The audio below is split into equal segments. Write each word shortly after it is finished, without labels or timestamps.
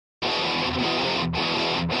Hey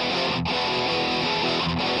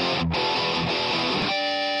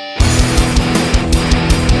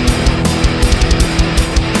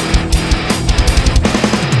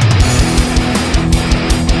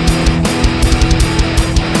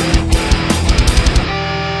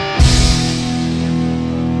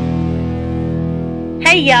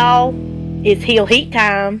y'all, it's Heel Heat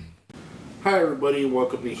time. Hi everybody and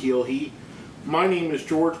welcome to Heel Heat. My name is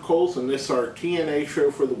George Coles and this is our TNA show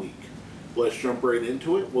for the week. Let's jump right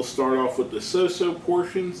into it. We'll start off with the so-so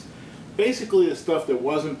portions. Basically the stuff that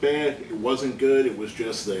wasn't bad, it wasn't good, it was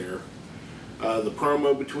just there. The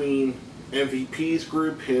promo between MVP's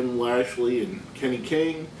group, him, Lashley, and Kenny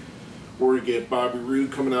King, where we get Bobby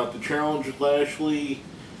Roode coming out to challenge Lashley.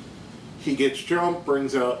 He gets jumped,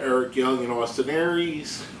 brings out Eric Young and Austin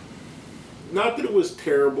Aries. Not that it was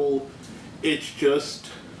terrible, it's just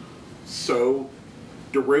so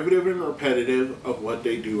derivative and repetitive of what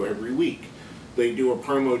they do every week. They do a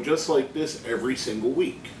promo just like this every single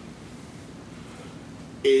week.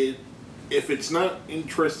 If it's not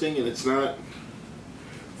interesting and it's not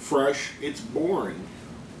fresh, it's boring.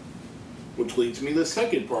 Which leads me to the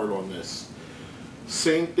second part on this.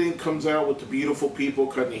 Same thing comes out with the beautiful people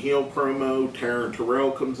cutting a heel promo. Taryn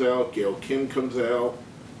Terrell comes out. Gail Kim comes out.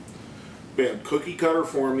 Bam, cookie cutter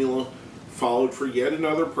formula. Followed for yet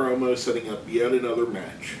another promo, setting up yet another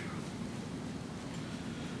match.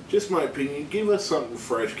 Just my opinion. Give us something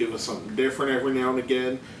fresh. Give us something different every now and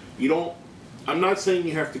again. I'm not saying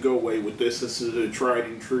you have to go away with this. This is a tried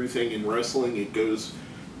and true thing in wrestling. It goes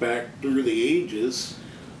back through the ages.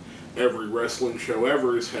 Every wrestling show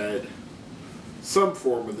ever has had some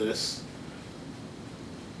form of this.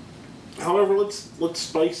 However, let's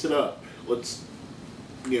spice it up. Let's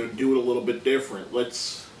do it a little bit different.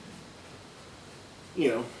 Let's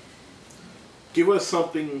give us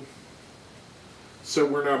something so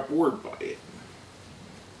we're not bored by it.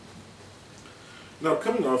 Now,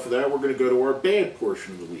 coming off of that, we're going to go to our bad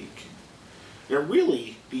portion of the week. Now,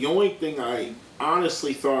 really, the only thing I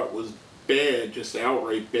honestly thought was bad, just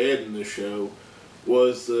outright bad in the show,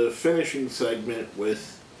 was the finishing segment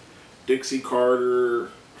with Dixie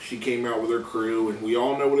Carter. She came out with her crew, and we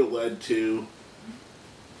all know what it led to.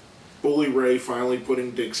 Bully Ray finally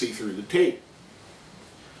putting Dixie through the tape.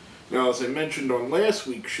 Now, as I mentioned on last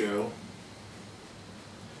week's show,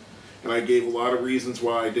 and I gave a lot of reasons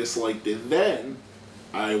why I disliked it then,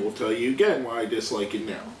 I will tell you again why I dislike it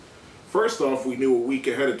now. First off, we knew a week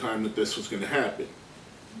ahead of time that this was going to happen.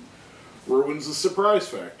 Ruins the surprise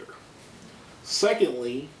factor.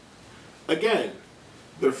 Secondly, again,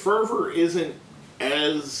 the fervor isn't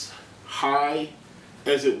as high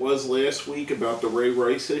as it was last week about the Ray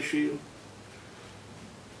Rice issue,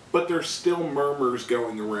 but there's still murmurs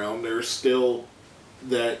going around. There's still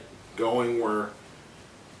that going where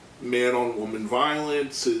man-on-woman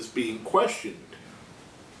violence is being questioned.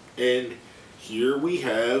 And here we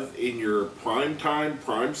have, in your prime time,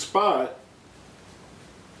 prime spot,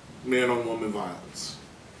 man-on-woman violence.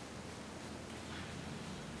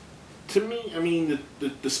 To me, I mean,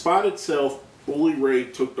 the spot itself, Bully Ray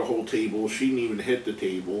took the whole table. She didn't even hit the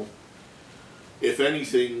table. If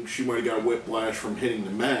anything, she might have got whiplash from hitting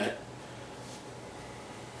the mat.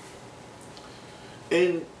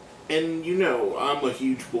 And I'm a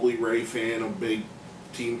huge Bully Ray fan. I'm a big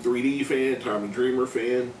Team 3D fan, Tommy Dreamer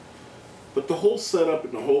fan. But the whole setup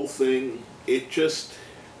and the whole thing, it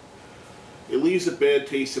leaves a bad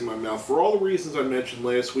taste in my mouth. For all the reasons I mentioned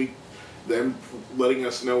last week, them letting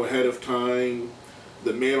us know ahead of time,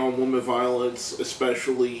 the man-on-woman violence,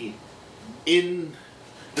 especially in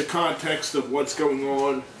the context of what's going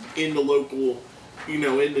on in the local, in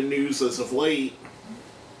the news as of late.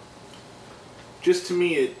 Just to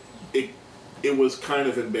me, it was kind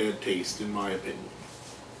of in bad taste, in my opinion.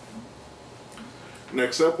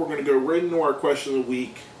 Next up, we're going to go right into our question of the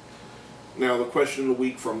week. Now, the question of the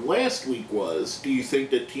week from last week was, do you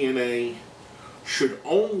think that TNA should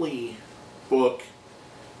only book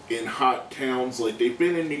in hot towns? Like, they've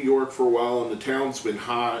been in New York for a while and the town's been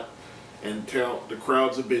hot and the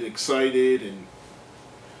crowds have been excited, and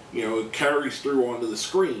it carries through onto the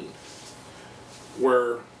screen.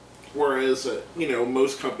 Whereas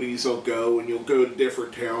most companies will go and you'll go to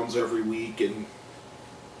different towns every week and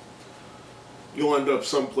you'll end up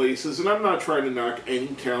some places, and I'm not trying to knock any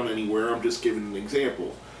town anywhere, I'm just giving an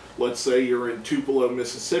example. Let's say you're in Tupelo,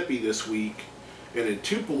 Mississippi this week, and in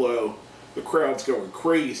Tupelo, the crowd's going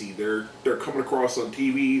crazy. They're coming across on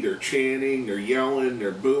TV, they're chanting, they're yelling,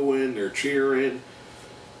 they're booing, they're cheering.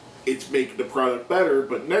 It's making the product better,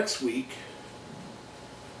 but next week,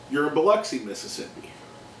 you're in Biloxi, Mississippi.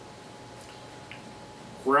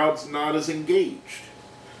 Crowd's not as engaged.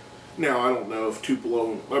 Now, I don't know if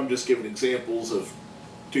Tupelo, I'm just giving examples of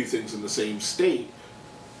two things in the same state.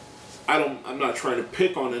 I'm not trying to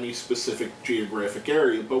pick on any specific geographic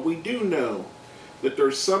area, but we do know that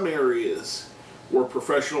there's some areas where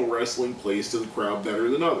professional wrestling plays to the crowd better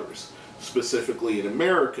than others. Specifically in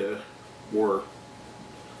America, or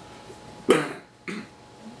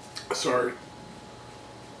sorry,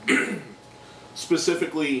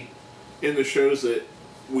 specifically in the shows that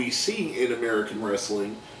we see in American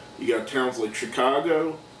wrestling, you got towns like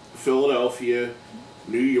Chicago, Philadelphia,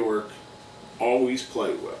 New York, always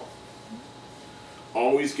play well.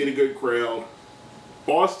 Always get a good crowd.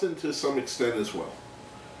 Boston to some extent as well.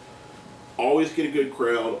 Always get a good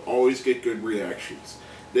crowd, always get good reactions.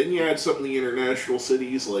 Then you add some of the international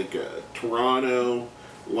cities like Toronto,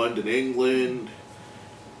 London, England.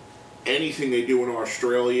 Anything they do in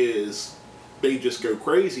Australia is, they just go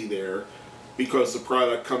crazy there because the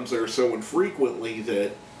product comes there so infrequently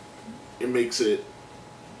that it makes it,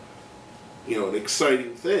 an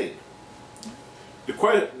exciting thing.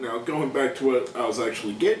 Now, going back to what I was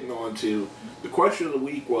actually getting onto, the question of the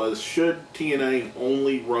week was, should TNA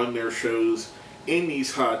only run their shows in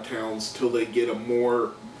these hot towns till they get a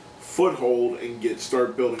more foothold and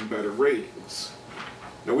start building better ratings?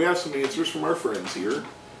 Now, we have some answers from our friends here.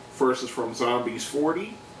 First is from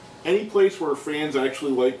Zombies40. Any place where fans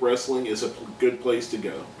actually like wrestling is a good place to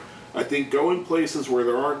go. I think going places where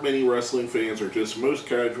there aren't many wrestling fans or just most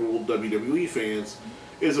casual WWE fans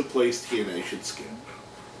is a place TNA should skip.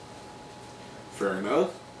 Fair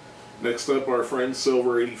enough. Next up, our friend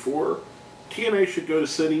Silver84. TNA should go to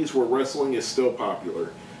cities where wrestling is still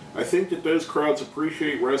popular. I think that those crowds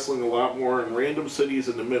appreciate wrestling a lot more in random cities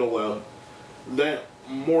in the middle of that,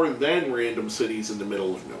 more than random cities in the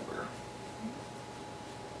middle of nowhere.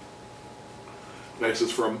 Next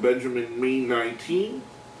is from Benjamin Mean 19.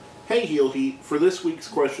 Hey Heel Heat, for this week's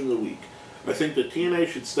question of the week, I think that TNA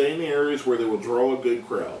should stay in the areas where they will draw a good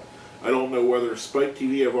crowd. I don't know whether Spike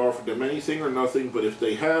TV have offered them anything or nothing, but if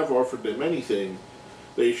they have offered them anything,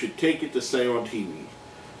 they should take it to stay on TV.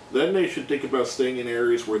 Then they should think about staying in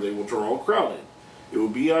areas where they will draw a crowd in. It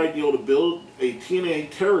would be ideal to build a TNA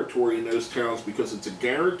territory in those towns because it's a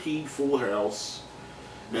guaranteed full house,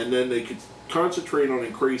 and then they could concentrate on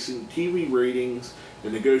increasing TV ratings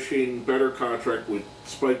and negotiating better contract with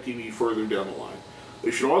Spike TV further down the line. They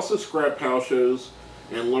should also scrap house shows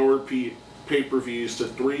and lower pay-per-views to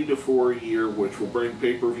 3 to 4 a year, which will bring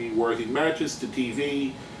pay-per-view worthy matches to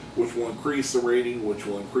TV, which will increase the rating, which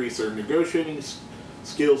will increase their negotiating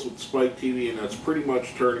skills with Spike TV, and that's pretty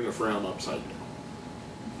much turning a frown upside down.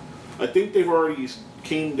 I think they've already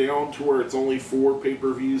came down to where it's only 4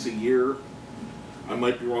 pay-per-views a year. I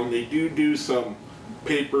might be wrong. They do some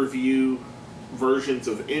pay-per-view versions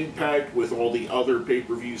of Impact with all the other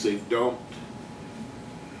pay-per-views they've dumped.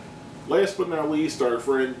 Last but not least, our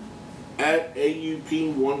friend at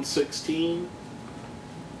AUP116.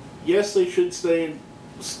 Yes, they should stay.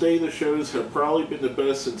 The shows have probably been the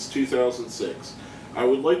best since 2006. I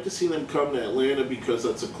would like to see them come to Atlanta because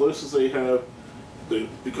that's the closest they have.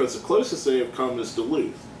 Because the closest they have come is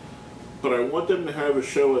Duluth. But I want them to have a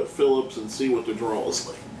show at Phillips and see what the draw is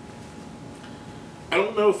like. I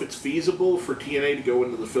don't know if it's feasible for TNA to go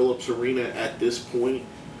into the Phillips Arena at this point.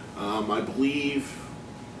 I believe,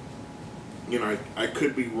 I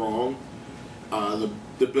could be wrong.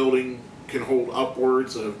 The building can hold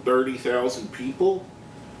upwards of 30,000 people.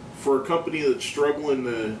 For a company that's struggling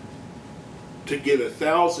to get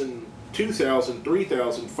 1,000, 2,000,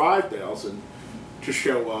 3,000, 5,000 to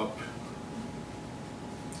show up,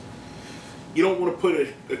 you don't want to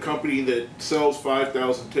put a company that sells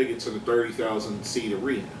 5,000 tickets in a 30,000 seat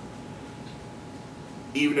arena.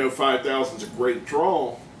 Even though 5,000 is a great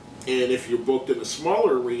draw, and if you're booked in a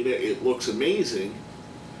smaller arena, it looks amazing.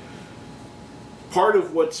 Part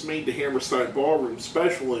of what's made the Hammerstein Ballroom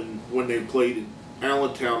special, when they played in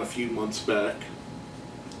Allentown a few months back,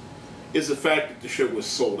 is the fact that the show was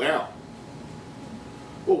sold out.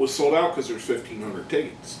 Well, it was sold out because there's 1,500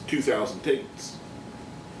 tickets, 2,000 tickets.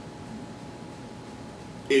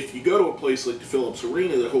 If you go to a place like the Phillips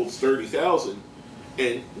Arena that holds 30,000,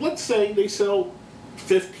 and let's say they sell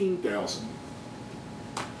 15,000,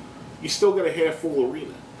 you still got a half-full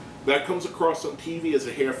arena. That comes across on TV as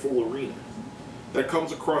a half-full arena. That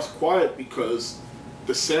comes across quiet because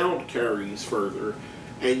the sound carries further,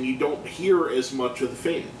 and you don't hear as much of the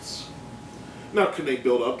fans. Now, can they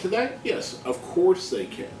build up to that? Yes, of course they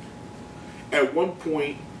can. At one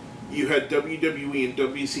point, you had WWE and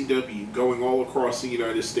WCW going all across the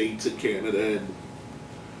United States and Canada and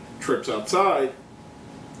trips outside,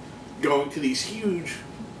 going to these huge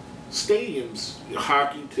stadiums,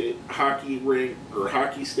 hockey rink or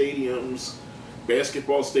hockey stadiums,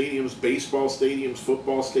 basketball stadiums, baseball stadiums,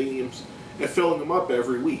 football stadiums, and filling them up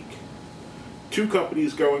every week. Two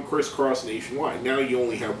companies going crisscross nationwide. Now you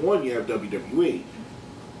only have one, you have WWE.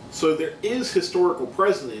 So there is historical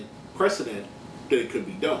precedent that it could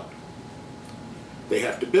be done. They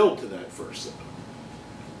have to build to that first, though.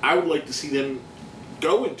 I would like to see them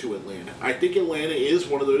go into Atlanta. I think Atlanta is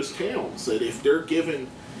one of those towns that if they're given,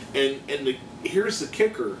 here's the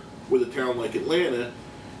kicker with a town like Atlanta,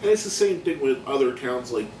 and it's the same thing with other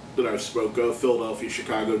towns like that I've spoke of, Philadelphia,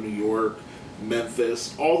 Chicago, New York,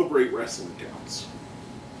 Memphis, all the great wrestling towns.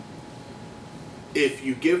 If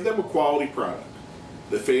you give them a quality product,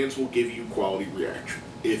 the fans will give you quality reaction.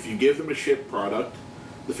 If you give them a shit product,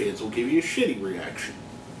 the fans will give you a shitty reaction.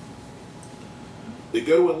 They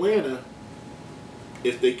go to Atlanta,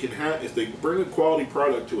 if they bring a quality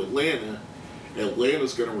product to Atlanta,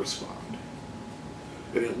 Atlanta's going to respond.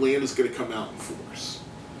 And Atlanta's going to come out in force.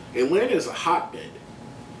 Atlanta is a hotbed.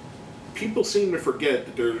 People seem to forget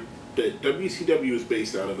that WCW is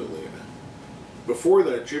based out of Atlanta. Before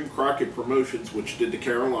that, Jim Crockett Promotions, which did the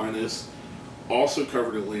Carolinas, also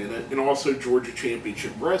covered Atlanta, and also Georgia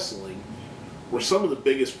Championship Wrestling, were some of the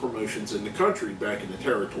biggest promotions in the country back in the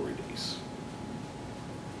territory days.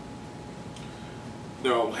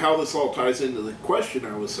 Now, how this all ties into the question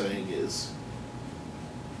I was saying is,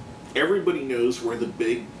 everybody knows where the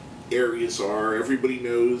big areas are. Everybody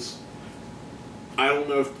knows. I don't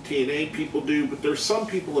know if the TNA people do, but there's some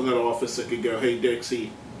people in that office that could go, hey,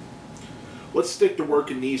 Dixie, let's stick to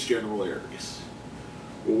working these general areas.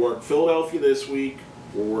 We'll work Philadelphia this week.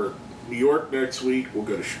 We'll work New York next week. We'll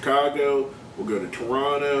go to Chicago. We'll go to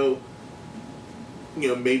Toronto. You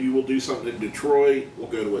know, maybe we'll do something in Detroit. We'll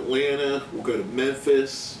go to Atlanta. We'll go to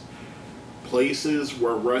Memphis. Places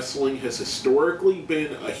where wrestling has historically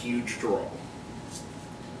been a huge draw.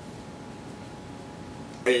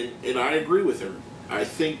 And I agree with her. I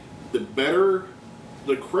think the better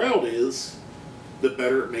the crowd is, the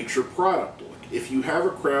better it makes your product look. If you have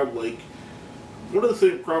a crowd like, one of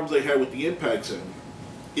the problems they had with the Impact Zone,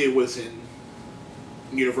 it was in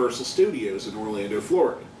Universal Studios in Orlando,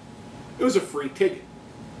 Florida. It was a free ticket.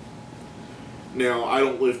 Now, I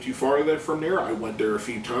don't live too far from there. I went there a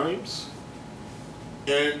few times.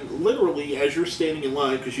 And literally, as you're standing in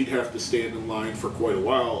line, because you'd have to stand in line for quite a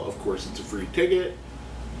while, of course it's a free ticket,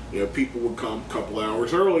 you know, people would come a couple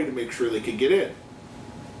hours early to make sure they could get in.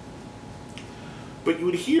 But you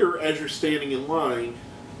would hear, as you're standing in line,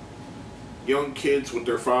 young kids with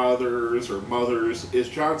their fathers or mothers, is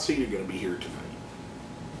John Cena going to be here tonight?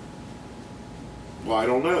 Well, I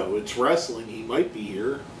don't know. It's wrestling. He might be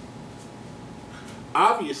here.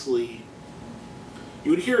 Obviously,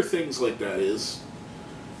 you would hear things like that is,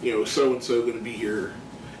 you know, so-and-so going to be here?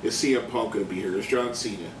 Is CM Punk going to be here? Is John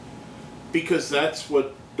Cena? Because that's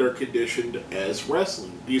what they're conditioned as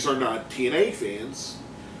wrestling. These are not TNA fans.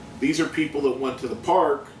 These are people that went to the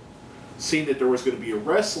park, seen that there was going to be a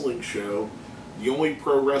wrestling show. The only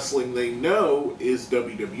pro wrestling they know is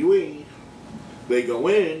WWE. They go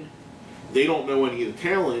in, they don't know any of the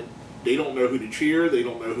talent. They don't know who to cheer. They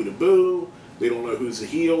don't know who to boo. They don't know who's a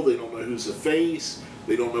heel. They don't know who's a face.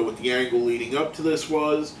 They don't know what the angle leading up to this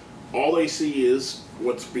was. All they see is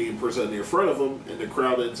what's being presented in front of them, and the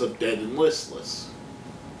crowd ends up dead and listless.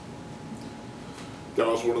 That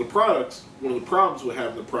was one of the problems with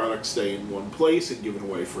having the product stay in one place and giving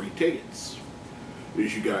away free tickets.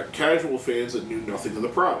 Is you got casual fans that knew nothing of the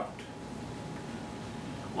product.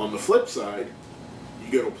 On the flip side,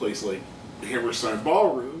 you go to a place like the Hammerstein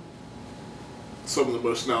Ballroom, some of the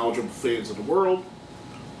most knowledgeable fans in the world.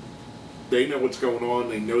 They know what's going on.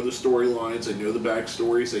 They know the storylines. They know the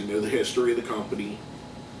backstories. They know the history of the company.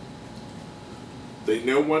 They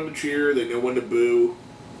know when to cheer. They know when to boo.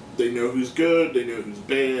 They know who's good. They know who's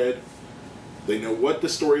bad. They know what the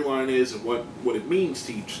storyline is and what it means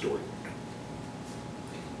to each storyline.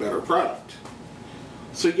 Better product.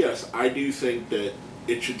 So yes, I do think that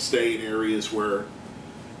it should stay in areas where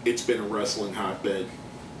it's been a wrestling hotbed.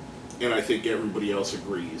 And I think everybody else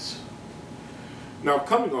agrees. Now,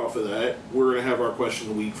 coming off of that, we're going to have our question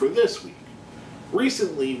of the week for this week.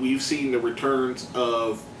 Recently, we've seen the returns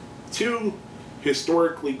of two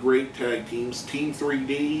historically great tag teams, Team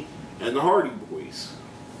 3D and the Hardy Boys.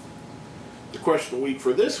 The question of the week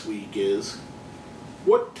for this week is,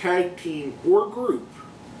 what tag team or group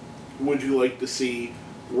would you like to see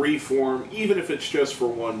reform, even if it's just for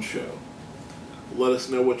one show? Let us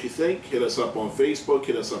know what you think. Hit us up on Facebook,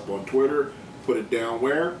 hit us up on Twitter, put it down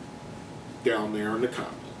where? Down there in the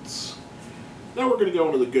comments. Now we're going to go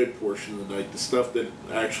into the good portion of the night, the stuff that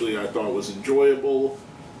actually I thought was enjoyable,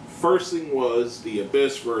 First thing was the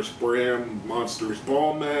Abyss versus Bram Monsters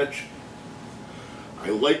Ball match. I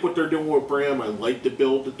like what they're doing with Bram. I like the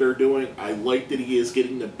build that they're doing. I like that he is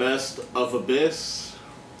getting the best of Abyss.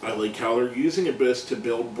 I like how they're using Abyss to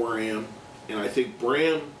build Bram. And I think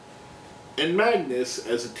Bram and Magnus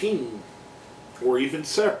as a team, or even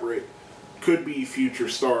separate, could be future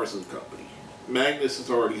stars of the company. Magnus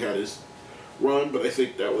has already had his run, but I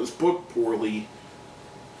think that was booked poorly.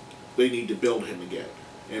 They need to build him again.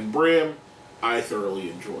 And Bram, I thoroughly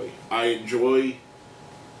enjoy. I enjoy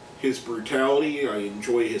his brutality. I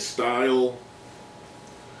enjoy his style.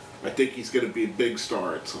 I think he's going to be a big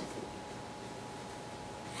star at some point.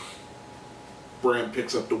 Bram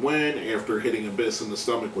picks up the win after hitting Abyss in the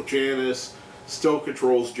stomach with Janice. Still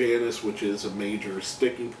controls Janice, which is a major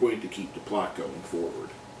sticking point to keep the plot going forward.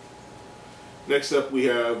 Next up, we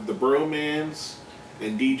have the Bromans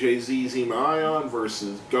and DJ Zima Ion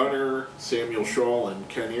versus Gunner, Samuel Shaw, and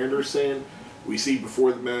Ken Anderson. We see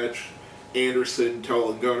before the match Anderson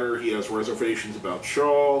telling Gunner he has reservations about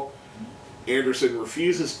Shaw. Anderson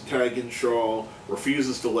refuses to tag in Shaw,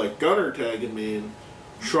 refuses to let Gunner tag him in.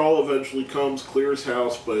 Shaw eventually comes, clears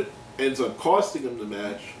house, but ends up costing him the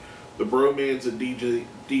match. The Bromans and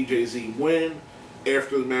DJZ win.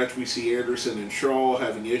 After the match, we see Anderson and Shaw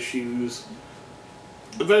having issues,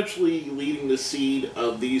 eventually leading the seed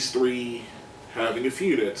of these three having a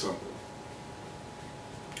feud at some point.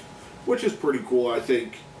 Which is pretty cool. I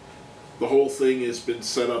think the whole thing has been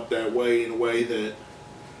set up that way, in a way that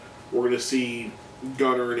we're going to see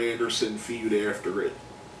Gunner and Anderson feud after it.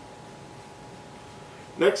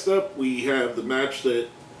 Next up, we have the match that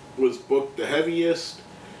was booked the heaviest.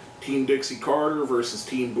 Team Dixie Carter versus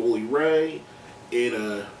Team Bully Ray in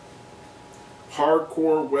a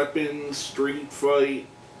hardcore weapons street fight,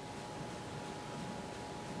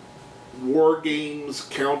 War Games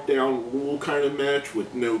countdown rule kind of match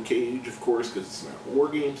with no cage, of course, because it's not War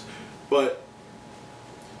Games. But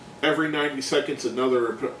every 90 seconds,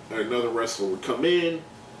 another wrestler would come in,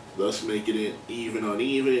 thus making it even,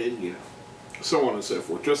 uneven, you know, so on and so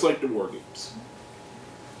forth, just like the War Games.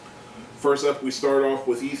 First up, we start off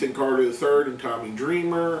with Ethan Carter III and Tommy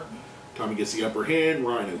Dreamer. Tommy gets the upper hand.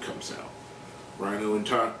 Rhino comes out. Rhino and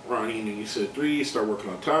Ronnie and Issa 3 start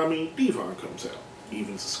working on Tommy. Devon comes out.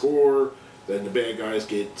 Evens the score. Then the bad guys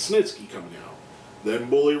get Snitsky coming out. Then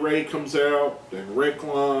Bully Ray comes out. Then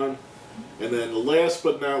Ricklon. And then last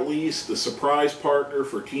but not least, the surprise partner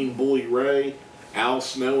for Team Bully Ray, Al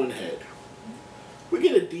Snow and Head. We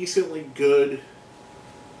get a decently good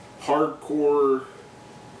hardcore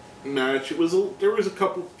match. There was a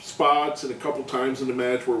couple spots and a couple times in the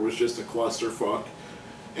match where it was just a clusterfuck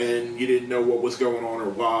and you didn't know what was going on or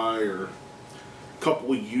why, or a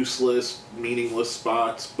couple of useless, meaningless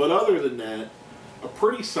spots. But other than that, a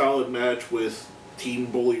pretty solid match with Team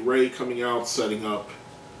Bully Ray coming out, setting up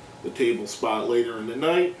the table spot later in the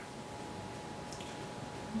night.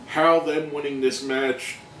 How them winning this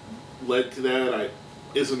match led to that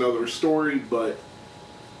is another story, but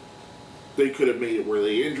they could have made it where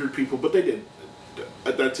they injured people, but they didn't.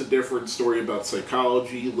 That's a different story about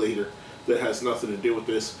psychology later that has nothing to do with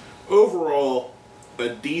this. Overall, a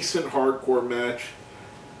decent hardcore match.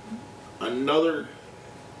 Another,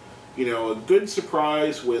 a good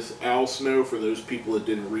surprise with Al Snow. For those people that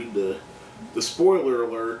didn't read the spoiler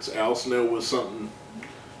alerts, Al Snow was something,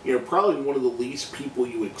 probably one of the least people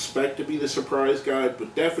you would expect to be the surprise guy,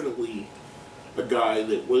 but definitely a guy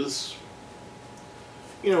that was,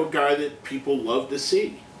 a guy that people love to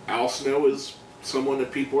see. Al Snow is someone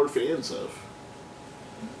that people are fans of.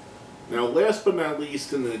 Now, last but not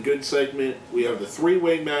least, in the good segment, we have the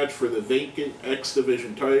three-way match for the vacant X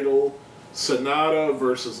Division title. Sonata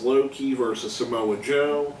versus Loki versus Samoa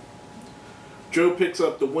Joe. Joe picks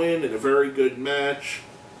up the win in a very good match.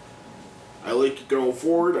 I like it going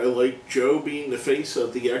forward. I like Joe being the face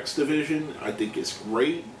of the X Division. I think it's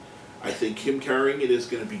great. I think him carrying it is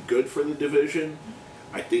going to be good for the division.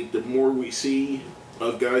 I think the more we see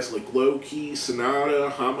of guys like Loki, Sonata,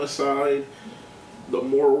 Homicide, the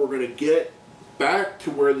more we're going to get back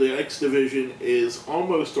to where the X Division is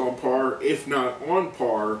almost on par, if not on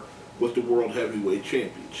par, with the World Heavyweight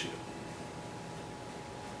Championship.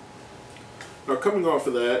 Now, coming off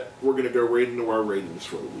of that, we're going to go right into our ratings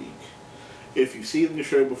for the week. If you've seen the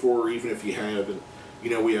show before, or even if you haven't,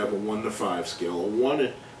 we have a 1 to 5 scale. A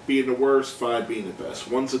 1 being the worst, 5 being the best.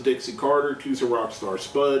 1's a Dixie Carter, 2's a Rockstar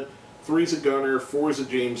Spud, 3's a Gunner, 4's a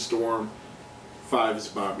James Storm, 5 is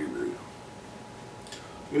Bobby Roode.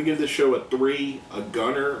 I'm going to give this show a 3, a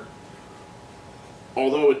Gunner.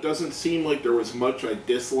 Although it doesn't seem like there was much I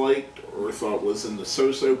disliked or thought was in the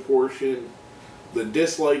so-so portion, the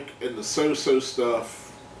dislike and the so-so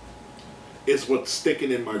stuff is what's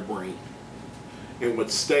sticking in my brain and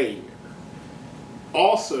what's staying there.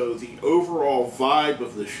 Also, the overall vibe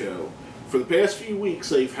of the show. For the past few weeks,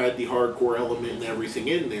 they've had the hardcore element and everything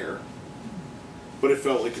in there, but it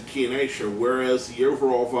felt like a TNA show, whereas the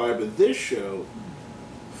overall vibe of this show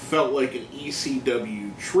felt like an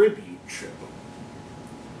ECW tribute show.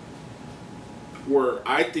 Where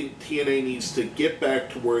I think TNA needs to get back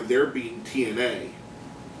to where they're being TNA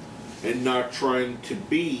and not trying to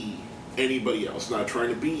be anybody else, not trying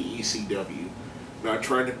to be ECW, not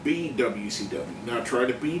trying to be WCW, not trying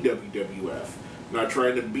to be WWF, not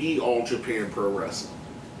trying to be All Japan Pro Wrestling,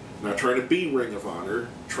 not trying to be Ring of Honor,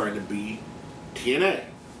 trying to be TNA,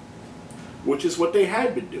 which is what they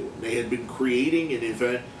had been doing. They had been creating an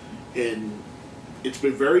event, and it's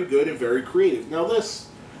been very good and very creative. Now this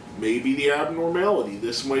may be the abnormality.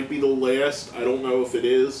 This might be the last, I don't know if it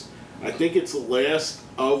is, I think it's the last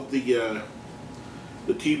of the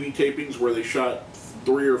TV tapings where they shot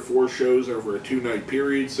 3 or 4 shows over a 2-night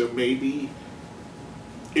period, so maybe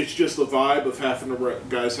it's just the vibe of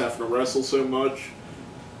guys having to wrestle so much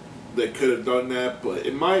that could have done that. But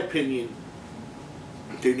in my opinion,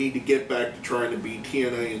 they need to get back to trying to be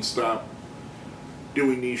TNA and stop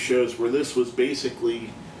doing these shows where this was basically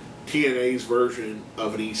TNA's version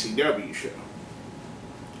of an ECW show.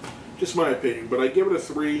 Just my opinion, but I give it a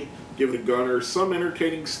 3, give it a gunner. Some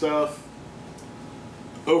entertaining stuff.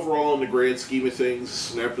 Overall, in the grand scheme of things,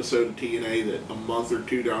 it's an episode of TNA that a month or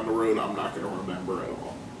 2 down the road I'm not going to remember at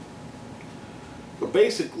all. But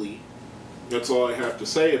basically, that's all I have to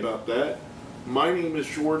say about that. My name is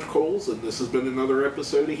George Coles, and this has been another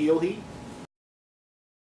episode of Heel Heat.